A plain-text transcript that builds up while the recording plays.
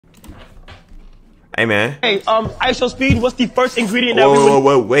Hey man. Hey, ISO speed. What's the first ingredient that we would?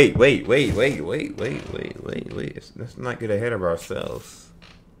 Whoa, wait. Let's not get ahead of ourselves.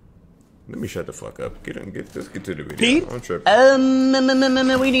 Let me shut the fuck up. Let's get to the video. Pete? I'm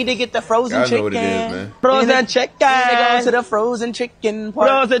tripping. We need to get the frozen I chicken. know what it is, man. Frozen chicken. We need to go to the frozen chicken part.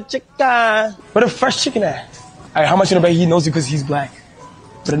 Frozen chicken. Where the fresh chicken at? Alright, how much you know bet he knows you because he's black?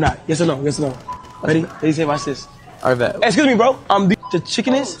 But not. Yes or no? Yes or no? Ready? Ready? Say watch this. Alright, bet. Hey, excuse me, bro. The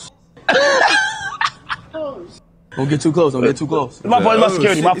chicken is. Don't get too close. Don't get too close. My fault. My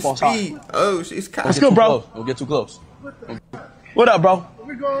security. My fault. Sorry. Oh, she's kind. What's good, bro? Don't get too close. What up, bro?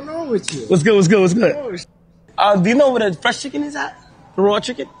 What's going on with you? What's good? What's good? What's good? Do you know where the fresh chicken is at? The raw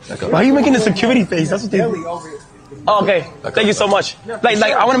chicken? Why are you making the security face? That's what they do. Oh, okay. Thank you so much. Like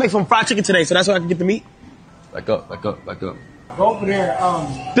I want to make some fried chicken today, so that's why I can get the meat. Back up. Go over there.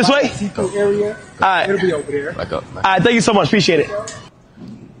 This way? Seafood area. Alright. It'll be over there. Back up. Alright, thank you so much. Appreciate it.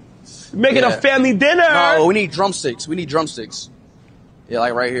 Making a family dinner. No, we need drumsticks. Yeah,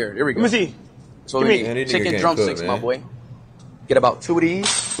 like right here. Here we go. Let me see. So Give we me- Man, need these niggas chicken can't drumsticks, cook, my man. boy. Get about 2 of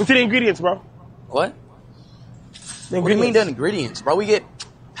these. What's the ingredients, bro? What? The What do you mean the ingredients, bro? We get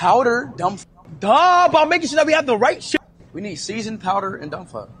powder, dumb. Duh, but I'm making sure that we have the right shit. We need seasoned powder and dumb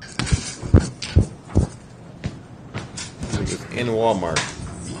fuck. In Walmart.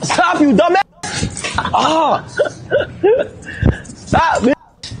 Stop, you dumbass. Ah. Stop, man.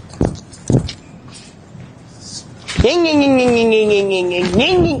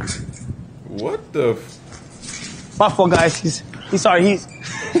 What the? My fault, guys. He's sorry.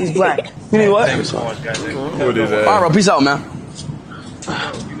 He's black. You need what? What is All right, that? bro. Peace out, man.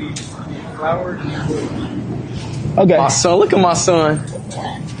 Okay. My son. Look at my son.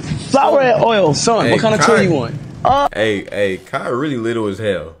 Flour and oil. Son, Hey, what kind of Kai. toy you want? Hey, Kai really little as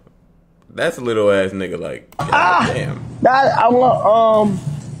hell. That's a little ass nigga. Like, damn. I want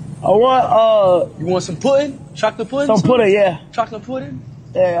You want some pudding? Chocolate pudding? some pudding. Yeah. Chocolate pudding?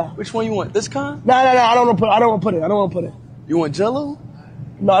 Yeah. Which one you want? This kind? No. I don't want pudding. I don't want pudding. You want Jello?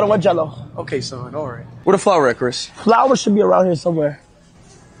 No, I don't want Jello. Okay, son. All right. Where the flour at, Chris? Flour should be around here somewhere.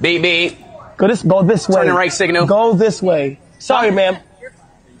 Beep beep. Go this way. Turn the right signal. Go this way. Sorry, ma'am.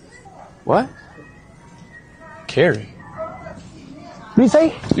 What? Carrie. What do you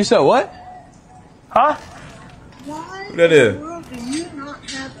say? You said what? Huh? Why Who that is? in the world do you not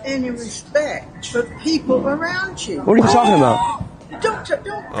have any respect for people around you? What are you talking about? Don't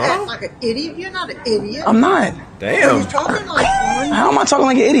act like an idiot. You're not an idiot. I'm not. Damn. You're talking like one. How am I talking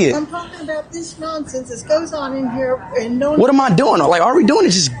like an idiot? I'm talking about this nonsense that goes on in here and no one. What am I doing? Like, all we doing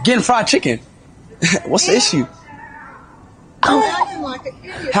is just getting fried chicken. What's the issue? I'm acting like an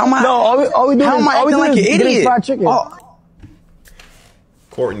idiot. How am I? No, all we do How is am I all we acting do like is an getting idiot? fried chicken. Oh,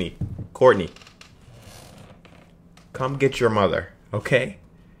 Courtney. Come get your mother, okay?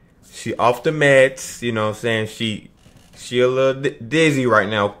 She off the meds, you know what I'm saying? She a little dizzy right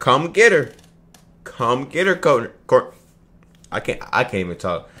now. Come get her. Come get her, Courtney. I can't even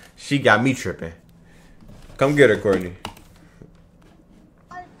talk. She got me tripping. Come get her, Courtney.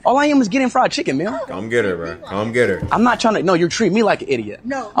 all I am is getting fried chicken, man. Come get her, bro. Come get her. I'm not trying to. No, you're treating me like an idiot.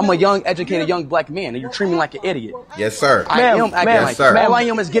 No, I'm no. a young, educated, young black man, and you're treating me like an idiot. Yes, sir. I Ma'am, am acting ma'am, like sir. that. All I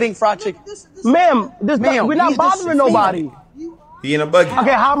am is getting fried chicken. Ma'am, Ma'am, we're not he's bothering just nobody. He in a buggy.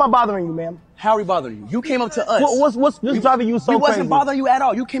 Okay, how am I bothering you, ma'am? How are we bothering you? You came up to us. What's driving you so we crazy? wasn't bothering you at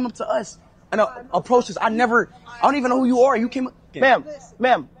all. You came up to us and approached us. I don't even know who you are. You came up.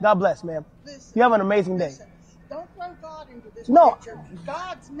 Ma'am, God bless, ma'am. You have an amazing day. Don't throw God into this No. picture.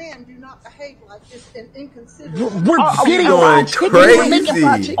 God's men do not behave like this and inconsiderate. We're getting going fried chicken. crazy. We're making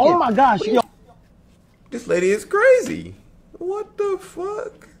fried chicken. Oh my gosh, yo. This lady is crazy. What the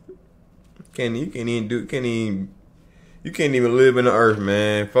fuck? You can't even live in the earth,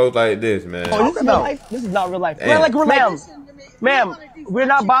 man. Folks like this, man. Oh, this is real life. This is not real life. Damn. Like, ma'am, Listen to me. If you ma'am, wanna do we're fried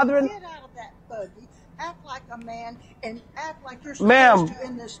not chicken, bothering. Get out of that buggy. Act like a man and act like you're Ma'am, supposed to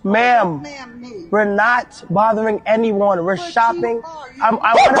in this store. ma'am, Don't ma'am me. we're not bothering anyone. We're But you shopping. are. You I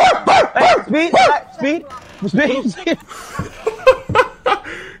want to speed.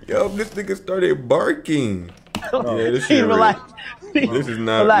 Yo, this nigga started barking. Yeah, this Speed, shit real. relax. This is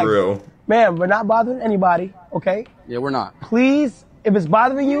not Relax. real. Ma'am, we're not bothering anybody. Okay, Yeah, we're not. please. If it's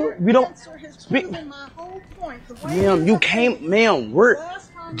bothering you, we don't. Answer has Speak. proven my whole point. The way Ma'am, you came. Ma'am, we're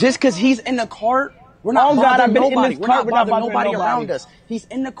just because he's in the cart. We're not Oh, God, bothering I've been in nobody. this We're cart, not we're not bothering bothering nobody nobody. around us. He's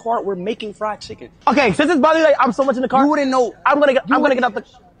in the cart. We're making fried chicken. Okay, since it's bothering you, like, I'm so much in the car. You wouldn't know. I'm gonna get out the.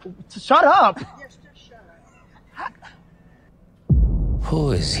 Shut up. Yes, just shut up.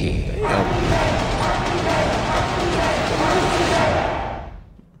 Who is he?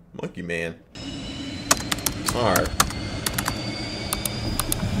 Monkey man. Alright.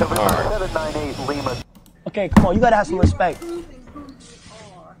 Okay, come on, you gotta have some respect.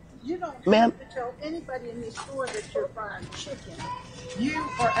 You don't Ma'am. have to tell anybody in this store that you're frying chicken. You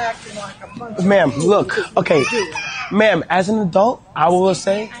are acting like a bunch of Ma'am, fools look, because okay. you do it. Ma'am, as an adult, I will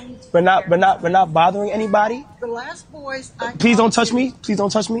say we're not bothering anybody. The last boys I Please don't talked touch to- me. Please don't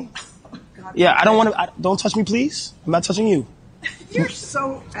touch me. God, Yeah, I don't want to. Don't touch me, please. I'm not touching you. You're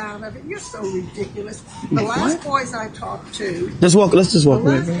so out of it. You're so ridiculous. The last boys I talked to, Let's walk. Let's just the walk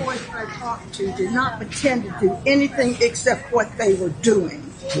away. last boys I talked to did not pretend to do anything except what they were doing.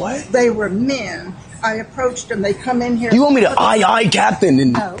 What? They were men. I approached them. They come in here. You want me to aye, captain?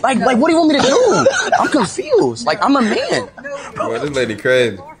 And No, like, no. what do you want me to do? I'm confused. Like, I'm a man. No, Boy, this lady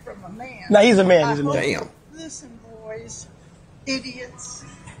crazy. far from a man. Nah, he's a man. He's a I man. Damn. hope- Listen, boys, idiots.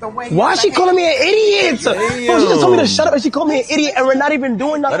 The way Why you is she behave- calling me an idiot? Bro, she just told me to shut up and she called me an idiot and we're not even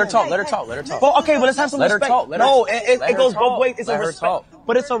doing nothing. Let her talk. Let her talk. Let her talk. Well, okay, but let's have some Let her respect. talk, let her- No, let it her goes talk. both ways. It's Let a her respect. talk.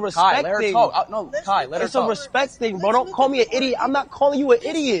 But it's a Kai, respect let her thing. talk. No, Kai, let her It's a talk. respect thing, bro. Don't call me an idiot. I'm not calling you an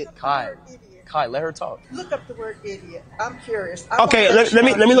idiot. Kai, let her talk. Look up the word idiot. I'm curious. Okay, let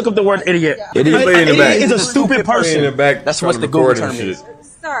me look up the word idiot. Idiot lady in the Idiot back. is a stupid Lady in the person. back. That's trying what to the Google record and term is.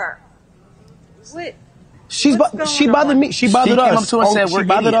 Sir, what? She bothered me. She bothered She us. came up to us and said she we're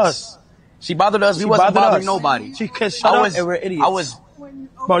bothered idiots. us. She bothered us. We She wasn't bothered bothering us. nobody. She kissed shut up and we're idiots. I was.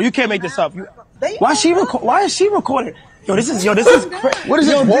 Bro, you can't make this up. Why is she recording? Yo, this is What is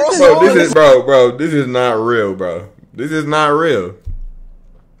this? Bro, this is not real, bro. This is not real.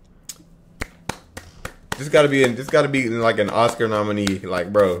 This gotta be like an Oscar nominee.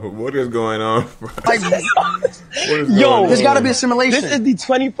 Like, bro, what is going on, bro? Like, Yo, there's got to be a This simulation. is the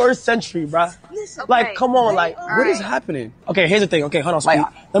 21st century, bruh. Like, come on, like. What is happening? Okay, here's the thing. Okay, hold on, Speed.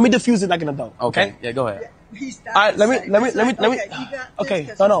 Let me diffuse it like an adult. Okay. Yeah, go ahead. All right, let me. Okay,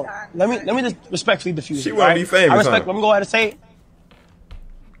 no. Let me just respectfully diffuse it. She wanna be famous, I respect. huh? Let me go ahead and say it.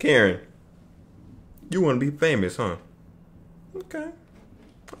 Karen, you want to be famous, huh? Okay.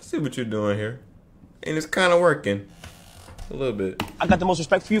 I see what you're doing here. And it's kind of working. A little bit. I got the most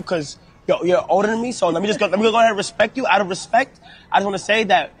respect for you because you're older than me. So let me go ahead and respect you. Out of respect, I just want to say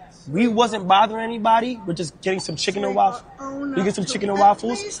that we wasn't bothering anybody. We're just getting some chicken and waffles. You get some chicken and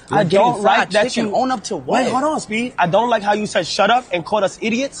waffles. I don't like that you own up to what? Wait, hold on, Speed. I don't like how you said shut up and called us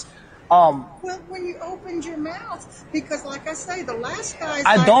idiots. Well, when you opened your mouth, because like I say, the last guys.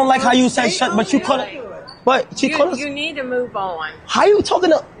 I don't like how you said they shut, but you owned called up it. to it. But she called us. You need to move on. How you talking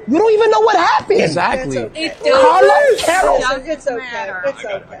to? You don't even know what happened. Exactly. It Carla, Carol. It's okay. matter. It's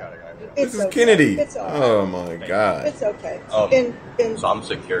okay. This is Kennedy. It's okay. Oh my God. It's okay. So I'm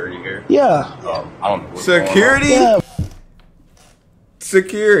security here. Yeah. I don't know what's going on. Security? Yeah.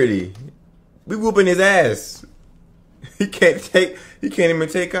 Security. We whooping his ass. He can't even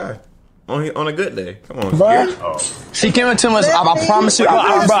take her on a good day. Come on, security. She came into us. I promise you.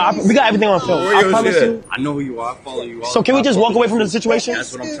 We got everything on film. Where I you promise see you. that? I know who you are. I follow you. So can we just walk away from the situation?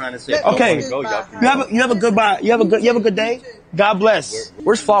 That's what I'm trying to say. Okay. Go, y'all can You have a good bye. You have a good day. God bless.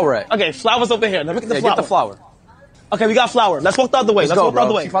 Where's Flower at? Okay, Flower's over here. Let me get the Yeah, flower. get the flower. Okay, we got Flower. Let's walk the other way. Let's go, walk the other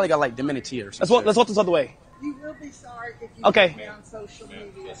bro. way. She probably got like diminutive or something. Let's walk this other way. You will be sorry if you Okay. put me on social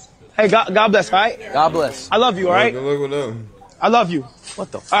media. Hey, God bless. All right. God bless. I love you. All right. Look what up. I love you.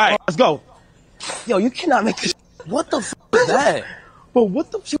 What the? All right. Let's go. Yo, you cannot make this. What the f is that? But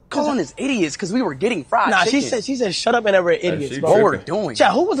what the? She calling us idiots because we were getting fried Nah, chicken. she said shut up and we're idiots, she bro. What we're doing?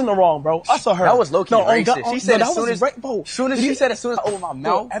 Chat, who was in the wrong, bro? Us or her? That was low-key on racist. God- She said that as soon was as- right, bro. Soon as Did she you- said, as soon as I opened my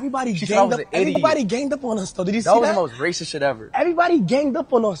Bro, mouth, everybody she said I ganged was up. an idiot. Everybody ganged up on us, though. Did you see That was that? the most racist shit ever. Everybody ganged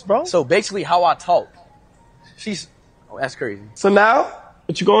up on us, bro. So basically, how I talk, she's. Oh, that's crazy. So now,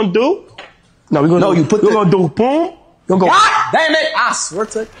 what you gonna do? No, we're gonna. No, do, you put We're the- gonna do boom. We're gonna go. God damn it! I swear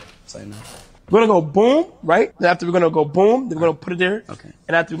to. Say no. We're gonna go boom, right? Then after we're gonna go boom, then we're gonna put it there. Okay.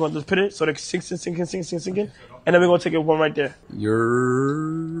 And after we're gonna just put it so that it sinks, and then we're gonna take it one right there.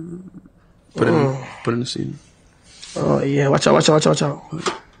 You're. Put in the seat. Oh yeah, watch out.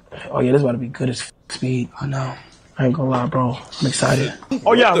 Oh yeah, this about to be good as Speed. I know. I ain't gonna lie, bro. I'm excited.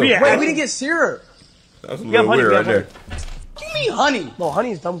 Oh yeah, the- yeah. Wait, we didn't get syrup. That's a Yeah, little honey, weird yeah, right there. Give me honey. No,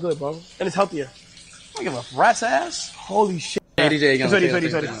 honey is dumb good, bro, and it's healthier. I don't give a rat's ass. Holy shit. Hey, DJ, It's ready.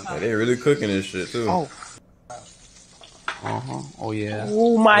 Yeah, they really cooking this shit too. Oh. Oh yeah.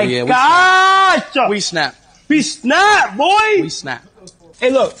 Oh my Yeah, we gosh! We snap. We snap, boy! We snap.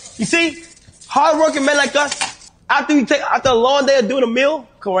 Hey, look, you see, hard-working men like us, after a long day of doing a meal,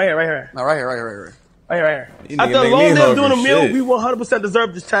 come right here. No, right here. Right here. You After nigga a make long me day of doing a hungry, meal, shit. we 100%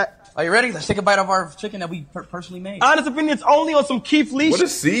 deserve this chat. Are you ready? Let's take a bite of our chicken that we personally made. Honest opinion, it's only on some Keith Lee What shit.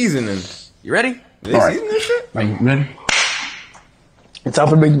 is seasoning? You ready? They season this shit? Are you ready? It's time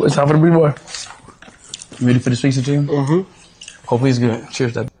for the big boy. You ready for the sweet chicken? Mm-hmm. Hopefully it's good.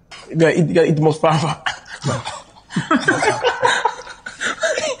 Cheers, that. You gotta eat the most fire.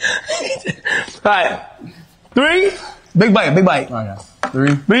 Alright. 3. Big bite, big bite. Oh, yeah.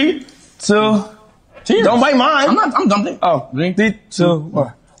 3. 3, 2. Cheers. Don't bite mine. I'm dumping. Oh, 3, 2,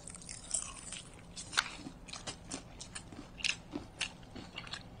 1.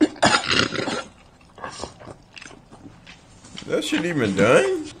 That shit even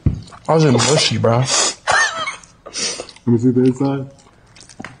done? I was in mushy, bro. Let me see the inside.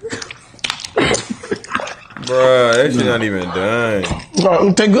 Bruh, that shit not even done.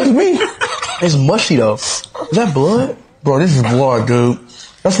 No, take good to me. It's mushy though. Is that blood? Bro, this is blood, dude.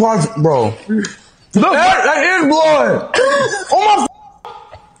 That's why, bro. Look, that is blood. Oh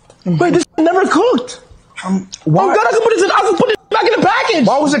my. Wait, this never cooked. Why? Oh God, I can put it back in the package.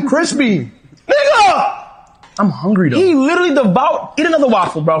 Why was it crispy? Nigga! I'm hungry though. He literally devoured. Eat another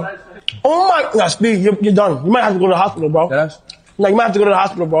waffle, bro. Oh my. Nah, Speed, you're done. You might have to go to the hospital, bro. Deadass? No, you might have to go to the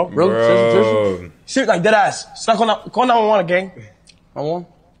hospital, bro. Really? Bro. Shit, like dead ass. Stop calling 911, gang. I won.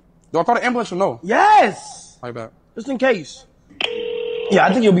 Do I call the ambulance or no? Yes. Like that. Just in case. Yeah,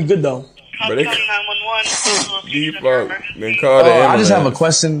 I think you'll be good though. But they deep up. Then call the ambulance. I just have a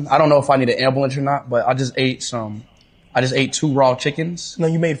question. I don't know if I need an ambulance or not, but I just ate 2 raw chickens. No,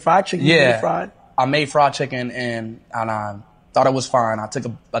 you made fried chicken. You Yeah. made fried. I made fried chicken and I thought it was fine. I took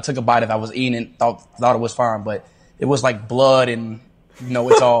a bite of it. I was eating it, thought it was fine, but it was like blood and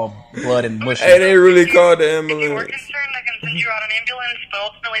it's all blood and mushy. Hey, they really called the If you were ambulance. concerned, I can send you out an ambulance, but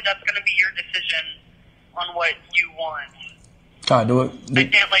ultimately that's going to be your decision on what you want. Try to do it. I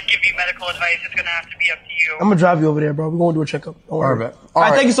can't give you medical advice. It's going to have to be up to you. I'm gonna drive you over there, bro. We're gonna do a checkup. Don't worry. All All right,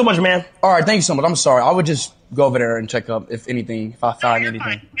 right. thank you so much, man. All right, thank you so much. I'm sorry. I would just go over there and check up if anything, if I find You're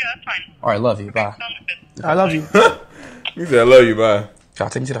anything. fine. Yeah, that's fine. All right, love you. Bye. Sounds good. I love you. You said I love you, bye. I'll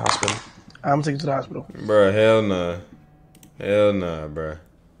take you to the hospital. I'm gonna take you to the hospital. Bruh, hell nah. Hell nah, bruh.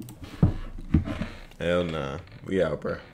 Hell nah. We out, bruh.